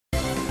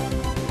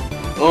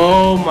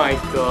Oh my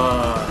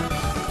god.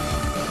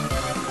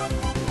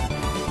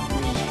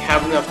 We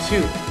have enough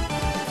too.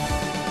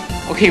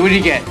 Okay, what do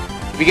you get?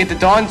 We get the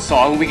Dawn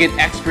Song, we get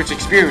Expert's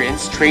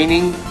Experience,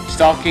 Training,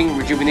 Stalking,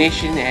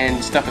 Rejuvenation,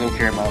 and stuff I don't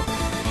care about.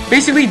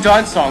 Basically,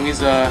 Dawn Song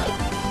is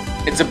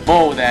it's a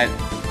bow that...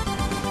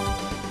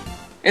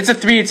 It's a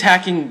 3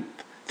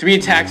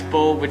 attacks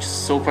bow, which is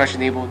Soul Crush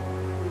enabled.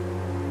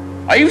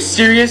 Are you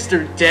serious?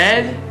 They're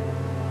dead?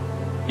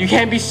 You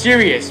can't be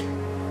serious.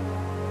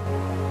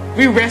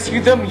 We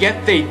rescued them,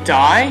 yet they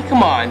die?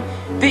 Come on.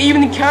 They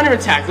even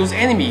counterattack those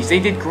enemies. They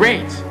did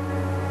great.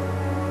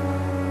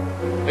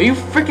 Are you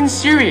freaking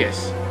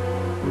serious?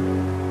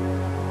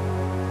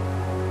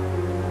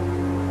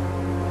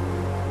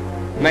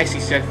 Nicely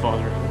said,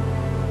 Father.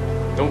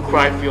 Don't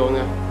cry,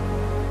 Phiona.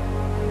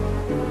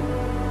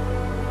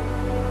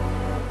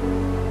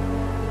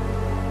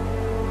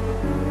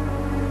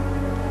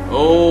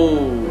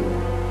 Oh.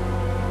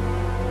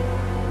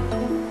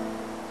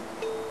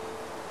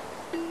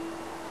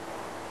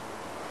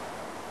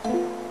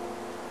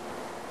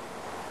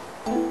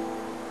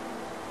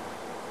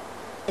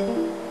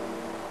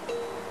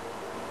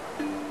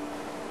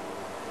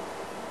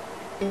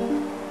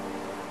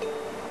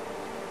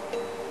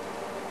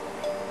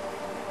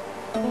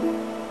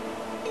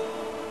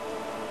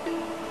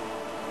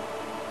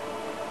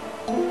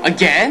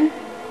 Again?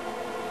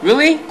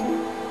 Really?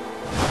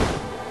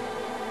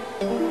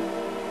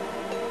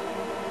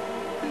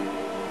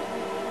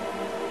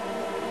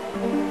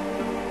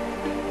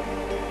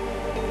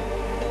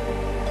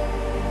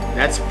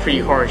 That's pretty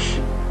harsh.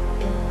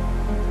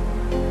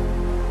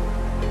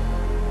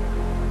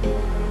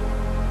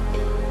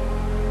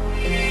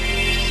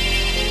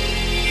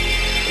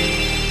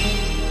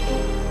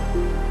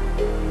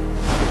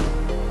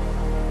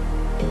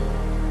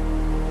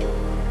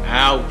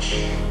 Ouch.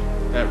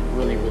 That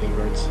really, really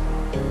hurts.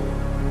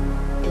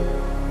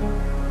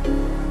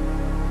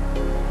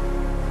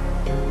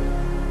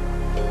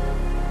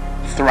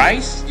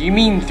 Thrice? Do you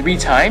mean 3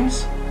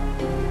 times?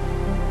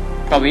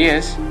 Probably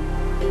is.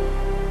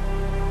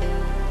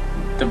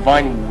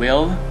 Divine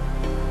Will?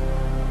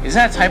 Is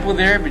that a typo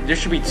there? But there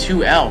should be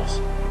 2 L's.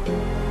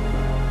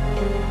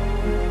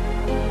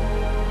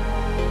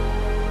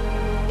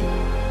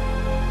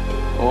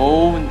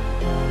 Oh.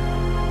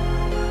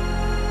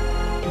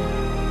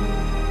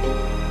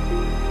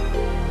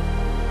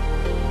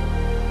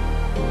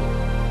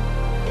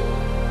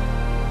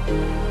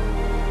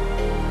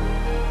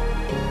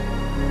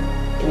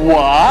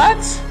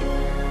 What?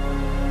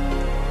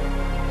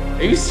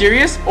 Are you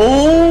serious?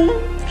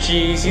 Oh,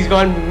 jeez, he's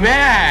gone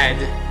mad.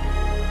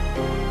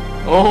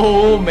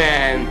 Oh,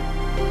 man.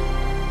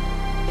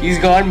 He's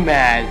gone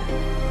mad.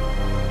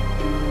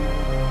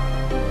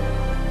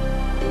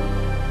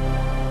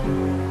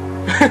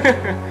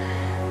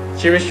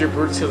 Cherish your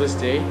bird till this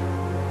day.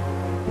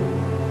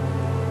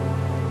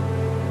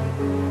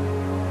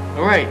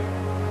 Alright.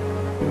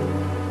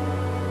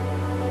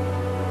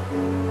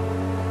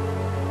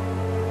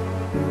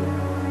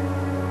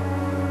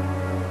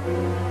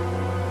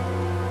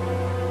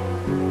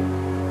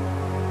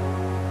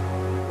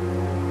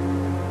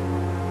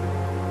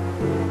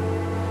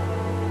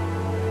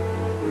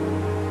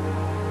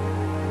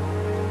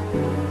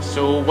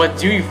 So what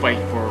do you fight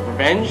for?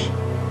 Revenge?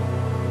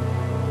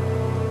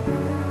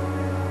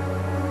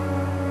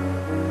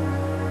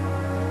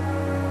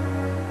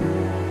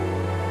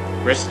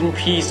 Rest in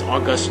peace,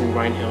 Augustine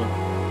Reinhild.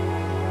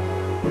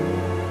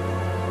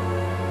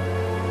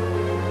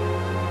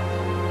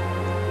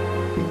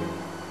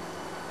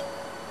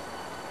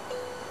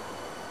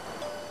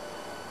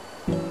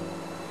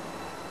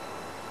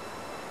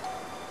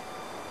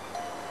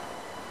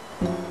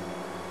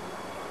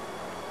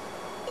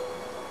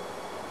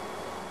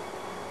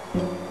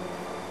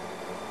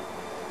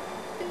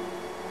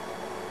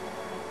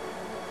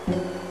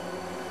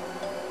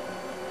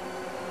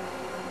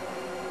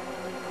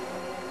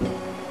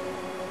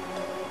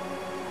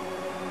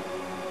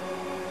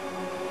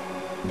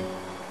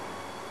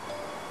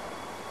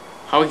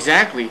 How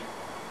exactly?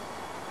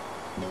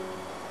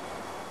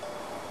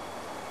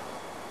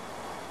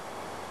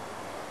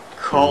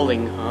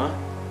 Calling, huh?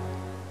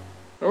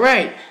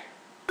 Alright.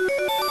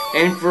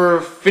 And for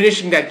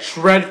finishing that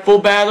dreadful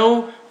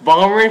battle,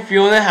 Valmur and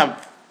Phiona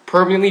have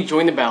permanently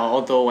joined the battle,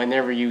 although I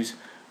never use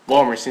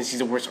Valmur since he's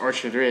the worst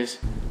archer there is.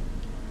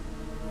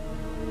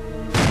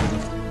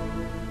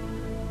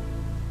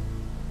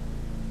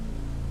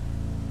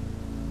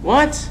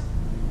 What?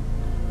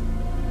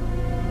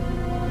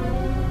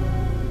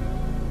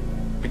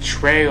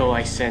 Betrayal,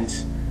 I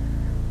sense.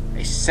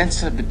 I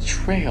sense a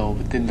betrayal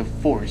within the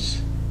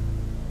Force.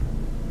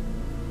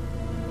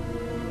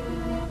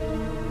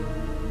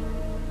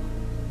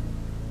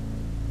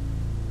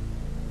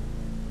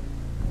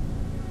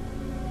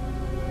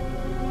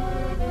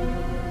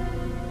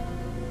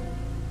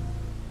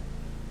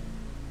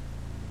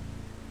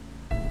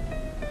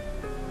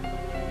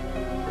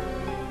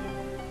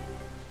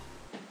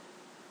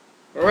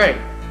 Alright.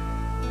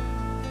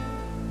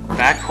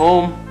 Back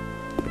home.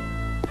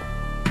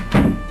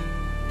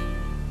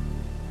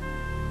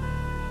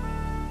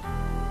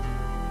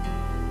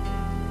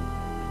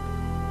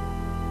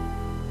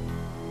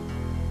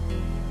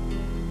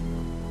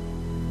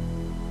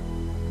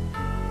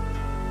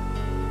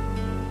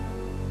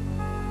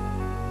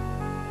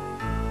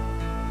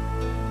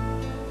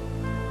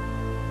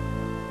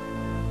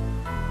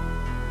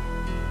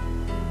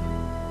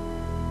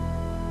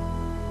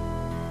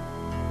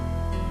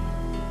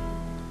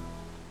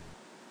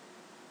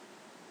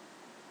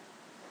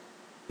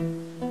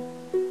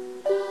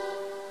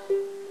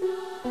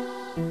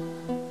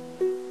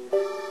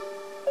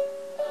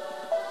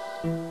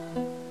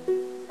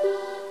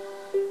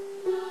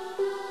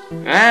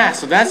 yeah,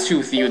 so that's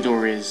who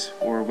Theodore is,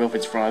 or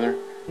Wilfred's father.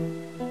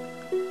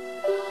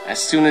 As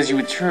soon as you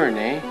return,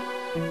 eh?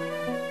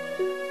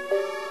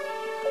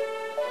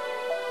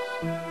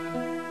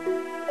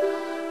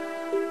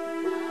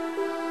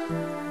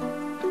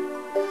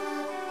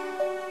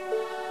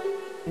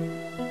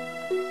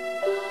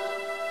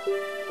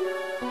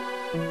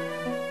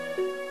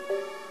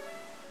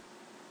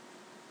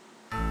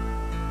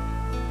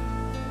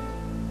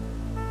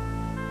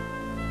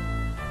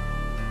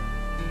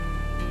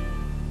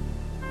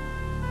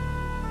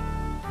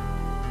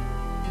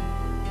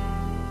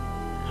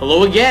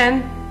 Hello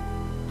again!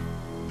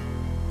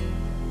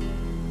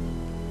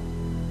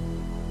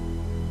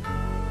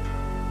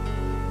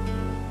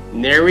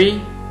 Neri?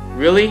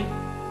 Really?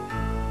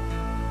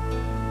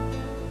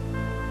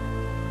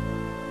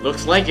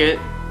 Looks like it.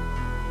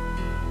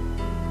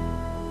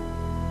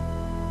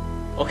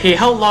 Okay,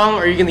 how long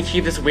are you gonna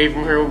keep this away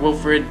from her,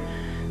 Wilfred?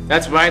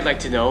 That's what I'd like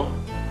to know.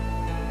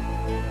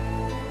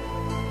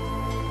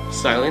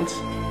 Silence.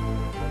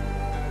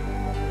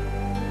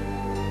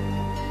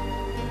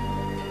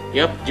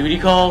 Yep, duty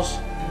calls.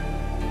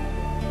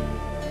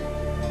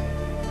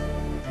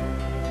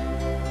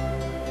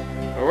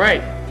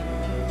 Alright.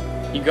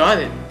 You got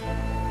it.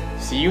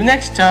 See you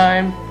next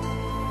time.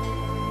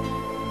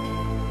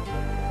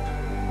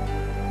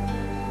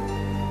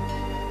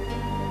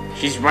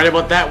 She's right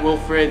about that,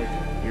 Wilfred.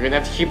 You're gonna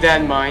have to keep that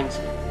in mind.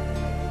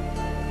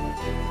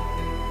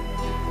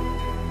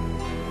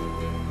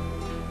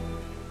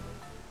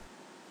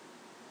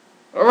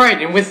 Alright,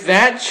 and with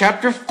that,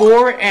 Chapter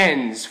 4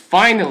 ends,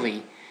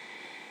 finally.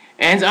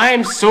 And I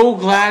am so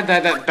glad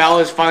that that battle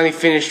is finally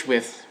finished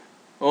with.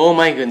 Oh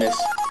my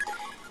goodness.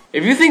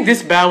 If you think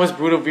this battle was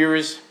brutal,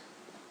 viewers,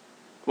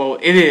 well,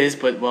 it is,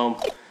 but,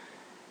 well,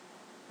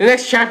 the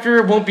next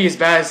chapter won't be as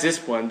bad as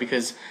this one,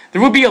 because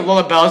there will be a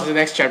lot of battles in the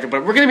next chapter,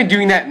 but we're going to be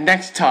doing that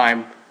next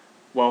time.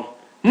 Well,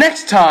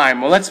 next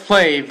time, let's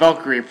play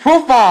Valkyrie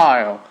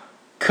Profile,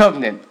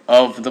 Covenant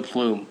of the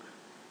Plume.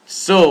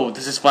 So,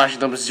 this is Flash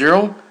number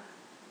 0,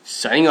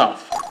 signing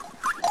off.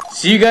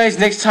 See you guys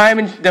next time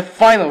in the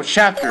final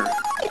chapter.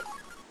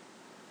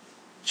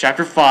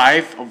 Chapter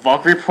 5 of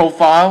Valkyrie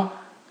Profile,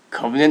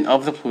 Covenant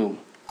of the Plume.